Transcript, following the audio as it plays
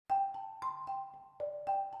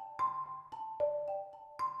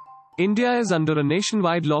India is under a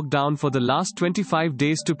nationwide lockdown for the last 25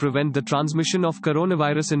 days to prevent the transmission of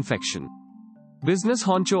coronavirus infection. Business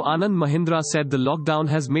honcho Anand Mahindra said the lockdown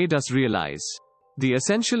has made us realize the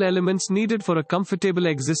essential elements needed for a comfortable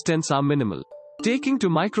existence are minimal. Taking to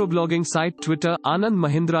microblogging site Twitter, Anand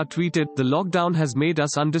Mahindra tweeted, "The lockdown has made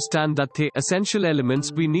us understand that the essential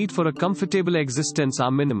elements we need for a comfortable existence are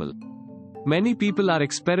minimal. Many people are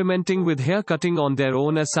experimenting with hair cutting on their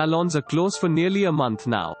own as salons are closed for nearly a month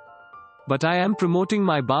now. But I am promoting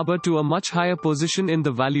my barber to a much higher position in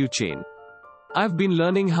the value chain. I've been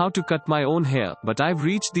learning how to cut my own hair, but I've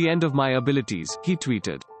reached the end of my abilities," he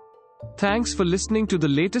tweeted. Thanks for listening to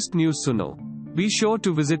the latest News Suno. Be sure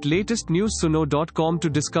to visit latestnewssuno.com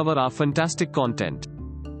to discover our fantastic content.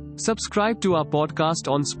 Subscribe to our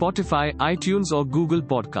podcast on Spotify, iTunes or Google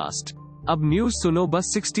Podcast. अब news सुनो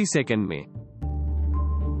बस 60 second में।